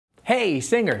Hey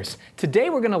singers, today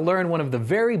we're going to learn one of the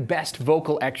very best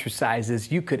vocal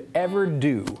exercises you could ever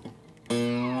do. The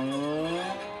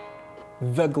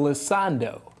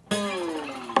glissando.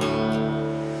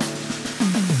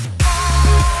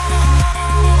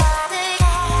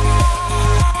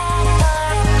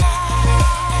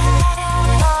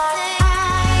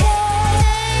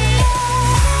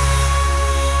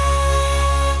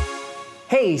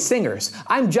 Hey singers,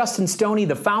 I'm Justin Stoney,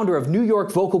 the founder of New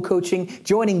York Vocal Coaching,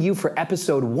 joining you for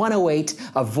episode 108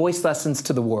 of Voice Lessons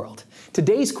to the World.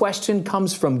 Today's question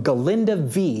comes from Gelida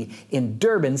V in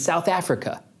Durban, South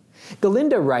Africa.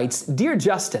 Gelida writes, "Dear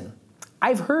Justin,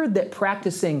 I've heard that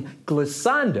practicing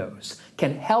glissandos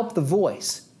can help the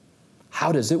voice.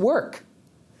 How does it work?"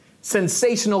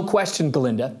 Sensational question,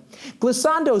 Gelida.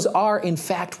 Glissandos are, in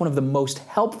fact, one of the most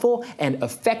helpful and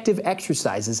effective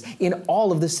exercises in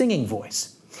all of the singing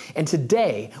voice. And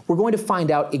today, we're going to find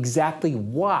out exactly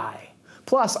why.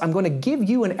 Plus, I'm going to give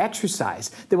you an exercise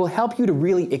that will help you to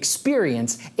really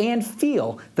experience and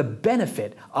feel the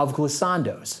benefit of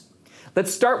glissandos.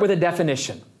 Let's start with a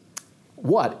definition.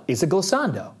 What is a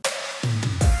glissando?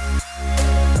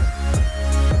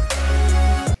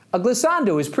 A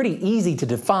glissando is pretty easy to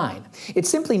define. It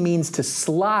simply means to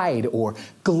slide or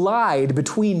glide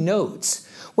between notes.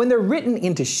 When they're written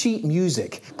into sheet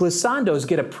music, glissandos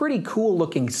get a pretty cool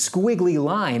looking squiggly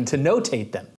line to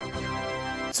notate them.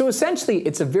 So essentially,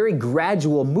 it's a very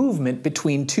gradual movement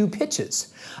between two pitches.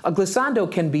 A glissando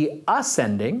can be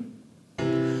ascending,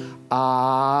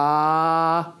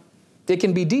 it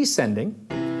can be descending,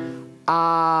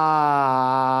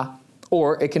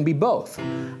 or it can be both.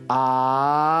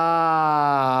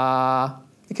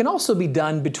 It can also be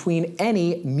done between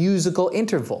any musical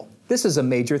interval. This is a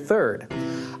major third.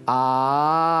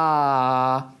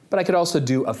 But I could also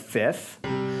do a fifth,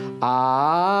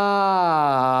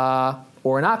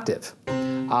 or an octave.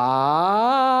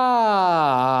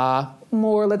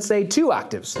 Or let's say 2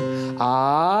 octaves.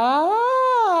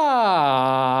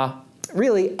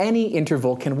 Really, any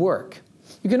interval can work.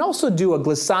 You can also do a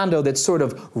glissando that's sort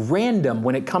of random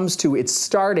when it comes to its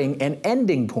starting and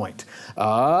ending point.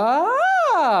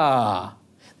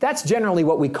 That's generally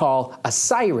what we call a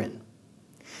siren.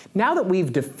 Now that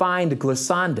we've defined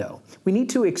glissando, we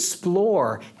need to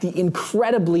explore the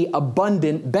incredibly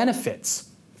abundant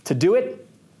benefits. To do it,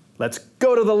 let's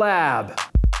go to the lab.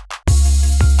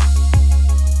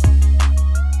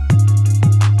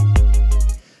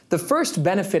 The first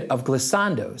benefit of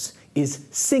glissandos is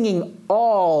singing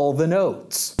all the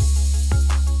notes.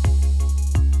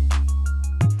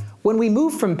 When we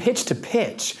move from pitch to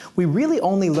pitch, we really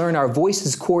only learn our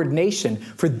voice's coordination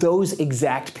for those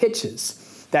exact pitches.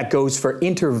 That goes for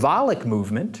intervallic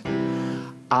movement,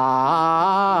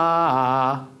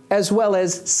 as well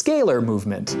as scalar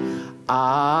movement,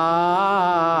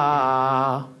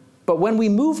 But when we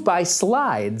move by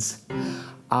slides,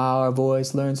 our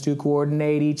voice learns to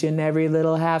coordinate each and every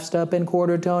little half step and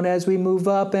quarter tone as we move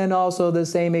up, and also the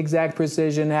same exact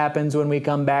precision happens when we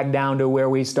come back down to where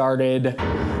we started.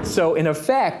 So in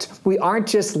effect, we aren't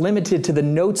just limited to the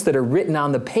notes that are written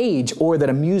on the page or that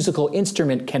a musical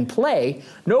instrument can play.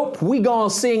 Nope, we gonna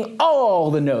sing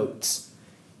all the notes.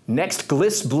 Next,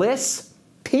 Gliss Bliss,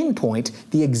 pinpoint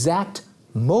the exact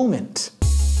moment.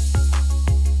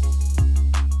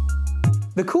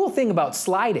 The cool thing about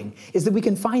sliding is that we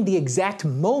can find the exact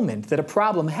moment that a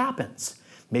problem happens.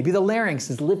 Maybe the larynx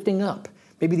is lifting up.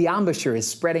 Maybe the embouchure is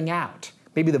spreading out.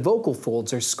 Maybe the vocal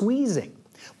folds are squeezing.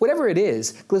 Whatever it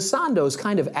is, glissandos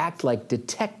kind of act like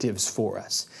detectives for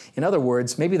us. In other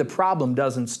words, maybe the problem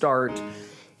doesn't start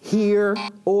here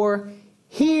or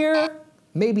here.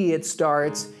 Maybe it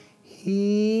starts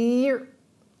here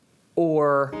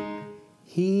or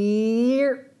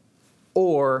here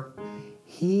or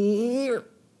here.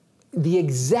 The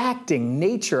exacting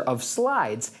nature of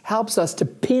slides helps us to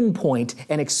pinpoint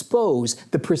and expose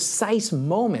the precise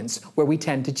moments where we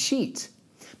tend to cheat.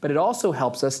 But it also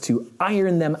helps us to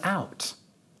iron them out.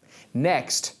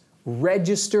 Next,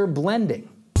 register blending.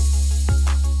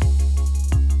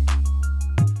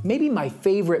 Maybe my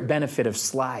favorite benefit of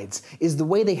slides is the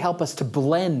way they help us to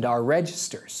blend our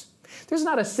registers. There's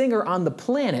not a singer on the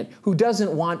planet who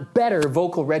doesn't want better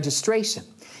vocal registration.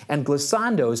 And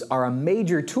glissandos are a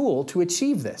major tool to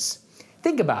achieve this.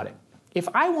 Think about it. If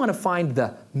I want to find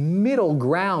the middle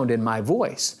ground in my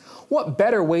voice, what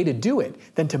better way to do it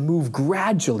than to move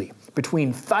gradually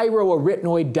between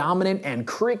thyroarytenoid dominant and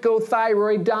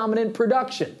cricothyroid dominant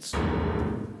productions?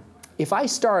 If I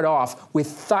start off with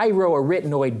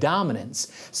thyroarytenoid dominance,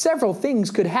 several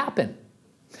things could happen.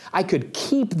 I could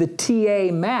keep the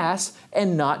TA mass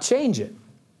and not change it.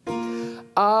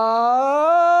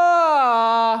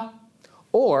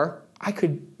 Or I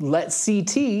could let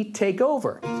CT take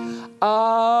over.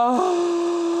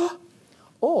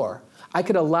 Or I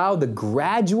could allow the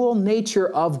gradual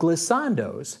nature of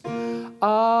glissandos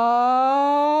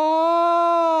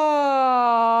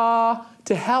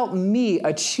to help me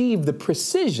achieve the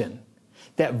precision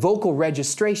that vocal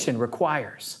registration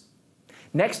requires.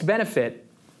 Next benefit,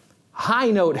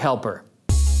 high note helper.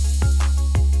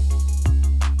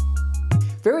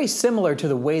 Very similar to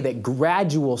the way that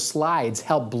gradual slides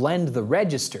help blend the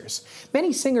registers,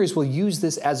 many singers will use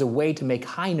this as a way to make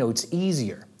high notes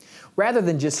easier. Rather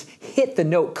than just hit the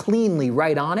note cleanly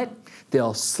right on it,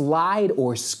 they'll slide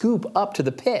or scoop up to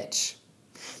the pitch.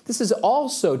 This is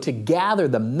also to gather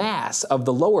the mass of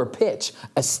the lower pitch,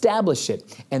 establish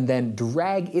it, and then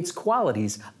drag its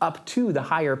qualities up to the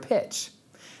higher pitch.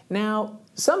 Now,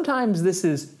 sometimes this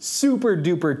is super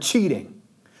duper cheating,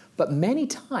 but many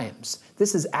times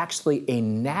this is actually a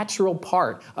natural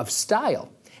part of style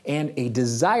and a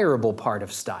desirable part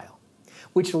of style,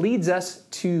 which leads us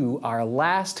to our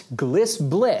last Gliss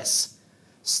Bliss,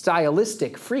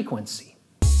 stylistic frequency.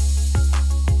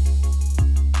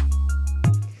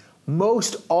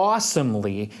 Most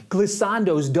awesomely,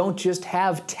 glissandos don't just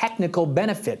have technical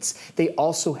benefits, they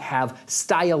also have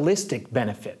stylistic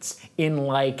benefits in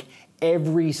like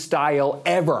every style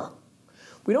ever.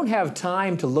 We don't have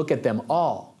time to look at them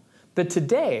all, but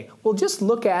today we'll just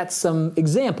look at some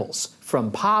examples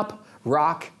from pop,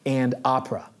 rock, and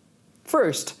opera.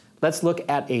 First, let's look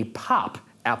at a pop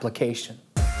application.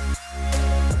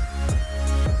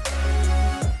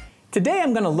 Today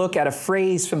I'm going to look at a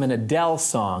phrase from an Adele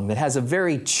song that has a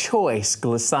very choice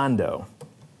glissando.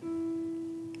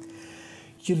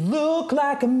 You look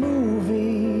like a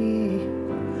movie,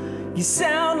 you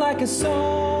sound like a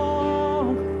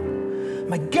song.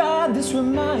 My God, this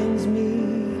reminds me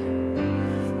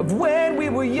of when we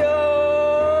were young.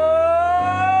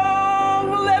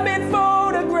 Let me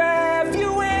photograph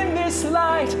you in this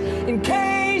light in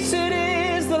case it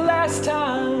is the last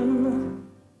time.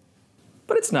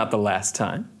 But it's not the last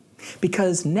time,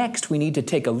 because next we need to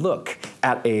take a look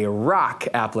at a rock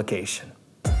application.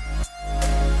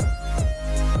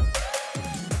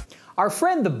 Our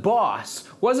friend the boss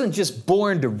wasn't just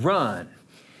born to run,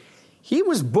 he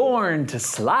was born to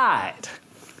slide.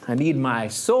 I need my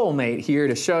soulmate here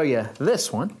to show you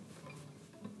this one.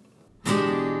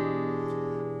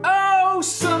 Oh,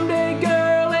 someday,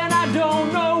 girl, and I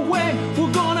don't know when,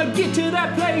 we're gonna get to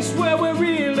that place where we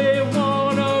really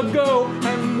wanna go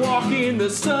and walk in the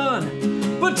sun.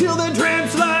 But till then,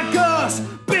 tramps like us,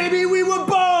 baby, we were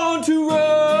born to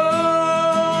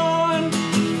run.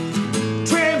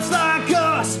 Tramps like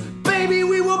us, baby,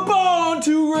 we were born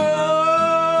to run.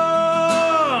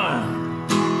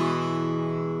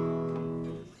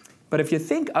 But if you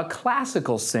think a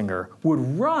classical singer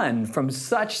would run from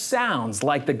such sounds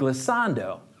like the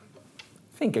glissando,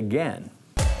 think again.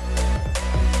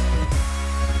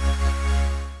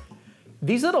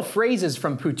 These little phrases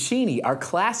from Puccini are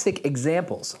classic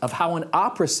examples of how an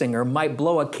opera singer might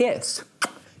blow a kiss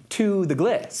to the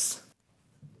gliss.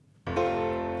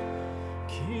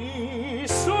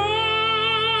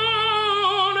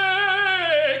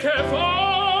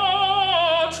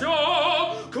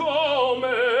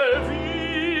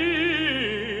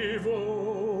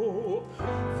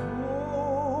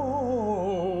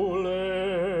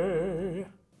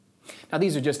 Now,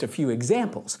 these are just a few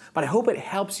examples, but I hope it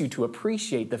helps you to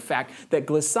appreciate the fact that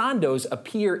glissandos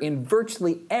appear in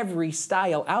virtually every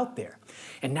style out there.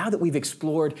 And now that we've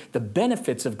explored the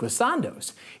benefits of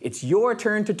glissandos, it's your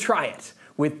turn to try it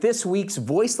with this week's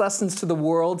Voice Lessons to the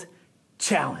World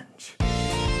Challenge.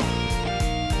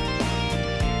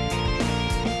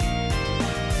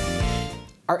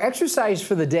 Our exercise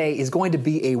for the day is going to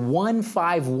be a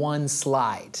 1-5-1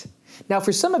 slide. Now,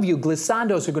 for some of you,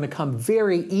 glissandos are going to come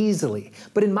very easily,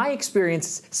 but in my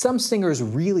experience, some singers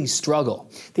really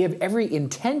struggle. They have every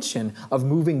intention of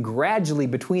moving gradually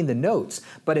between the notes,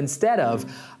 but instead of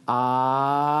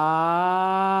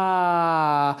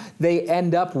they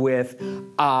end up with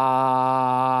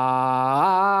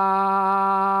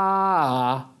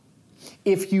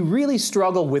If you really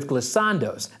struggle with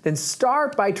glissandos, then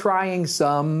start by trying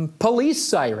some police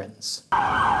sirens.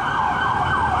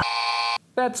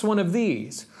 That's one of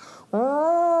these.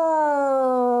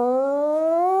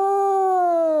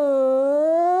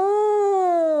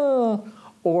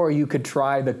 Or you could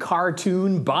try the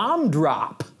cartoon bomb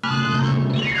drop.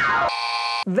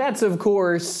 That's, of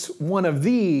course, one of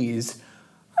these.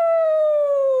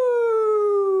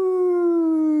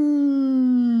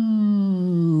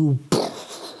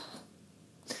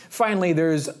 Finally,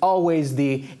 there's always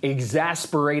the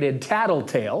exasperated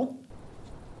tattletale.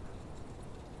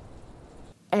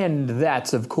 And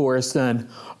that's, of course, an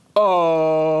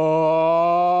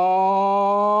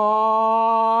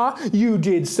you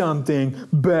did something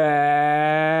bad.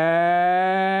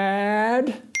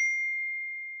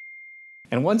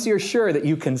 And once you're sure that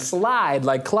you can slide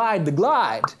like Clyde the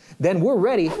Glide, then we're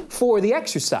ready for the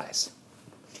exercise.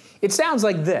 It sounds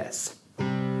like this.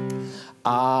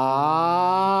 Ah.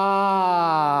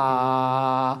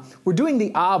 We're doing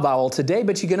the ah vowel today,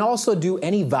 but you can also do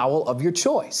any vowel of your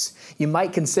choice. You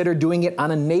might consider doing it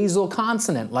on a nasal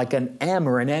consonant like an M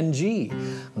or an NG.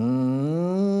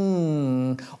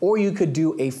 Or you could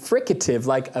do a fricative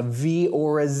like a V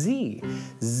or a Z.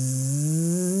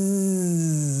 Zzz.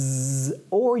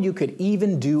 Or you could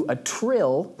even do a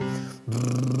trill.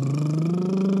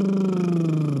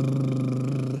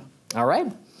 All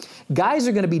right? Guys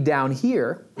are going to be down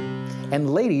here,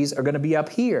 and ladies are going to be up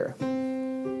here.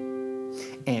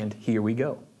 And here we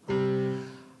go.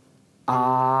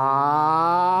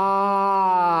 Ah,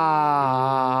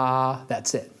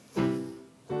 that's it.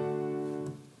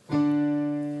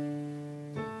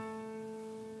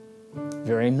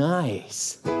 Very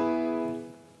nice.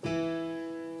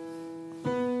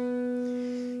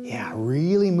 Yeah,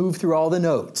 really move through all the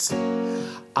notes.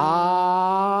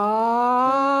 Ah,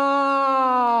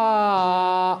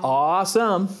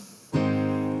 awesome.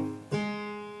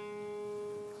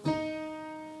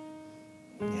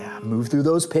 Yeah, move through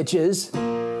those pitches.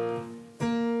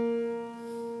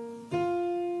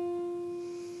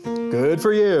 Good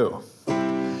for you.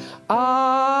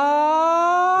 Ah,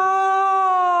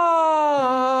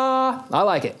 I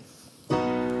like it.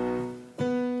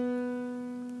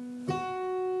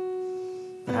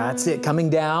 That's it, coming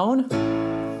down.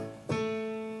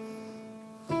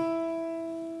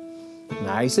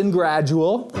 Nice and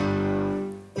gradual.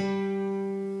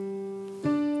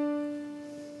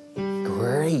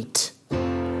 Great.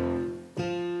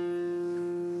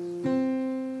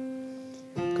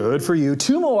 Good for you.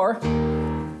 Two more.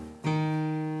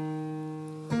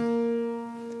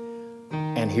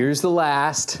 And here's the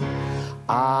last.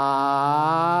 Ah.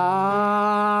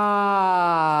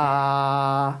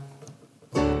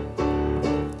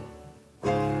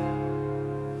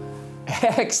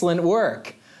 Excellent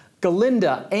work.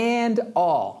 Gelinda and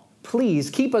all, please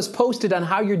keep us posted on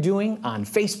how you're doing on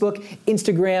Facebook,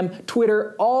 Instagram,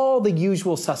 Twitter, all the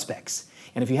usual suspects.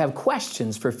 And if you have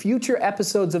questions for future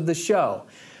episodes of the show,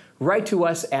 write to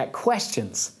us at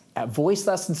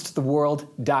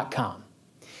questions@voicelessonstotheworld.com.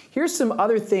 Here's some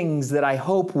other things that I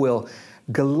hope will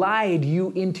glide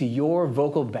you into your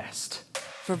vocal best.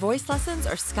 For voice lessons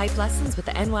or Skype lessons with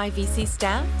the NYVC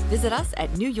staff, visit us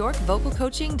at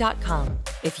newyorkvocalcoaching.com.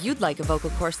 If you'd like a vocal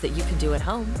course that you can do at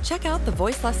home, check out the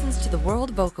Voice Lessons to the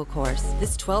World vocal course.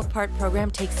 This 12-part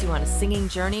program takes you on a singing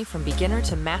journey from beginner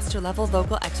to master-level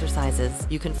vocal exercises.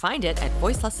 You can find it at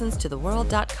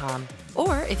voicelessonstotheworld.com.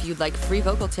 Or if you'd like free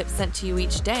vocal tips sent to you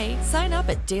each day, sign up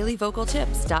at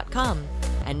dailyvocaltips.com.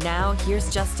 And now,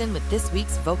 here's Justin with this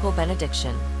week's vocal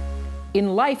benediction.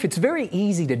 In life, it's very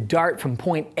easy to dart from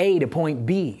point A to point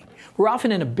B. We're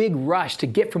often in a big rush to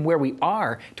get from where we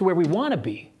are to where we want to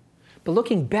be. But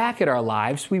looking back at our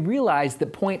lives, we realize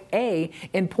that point A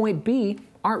and point B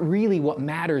aren't really what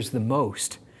matters the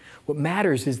most. What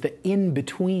matters is the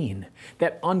in-between,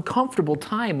 that uncomfortable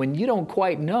time when you don't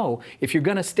quite know if you're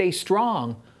going to stay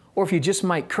strong or if you just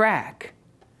might crack.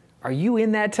 Are you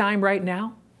in that time right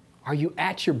now? Are you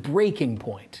at your breaking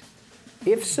point?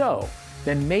 If so,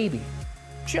 then maybe,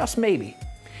 just maybe,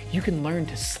 you can learn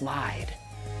to slide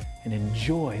and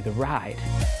enjoy the ride.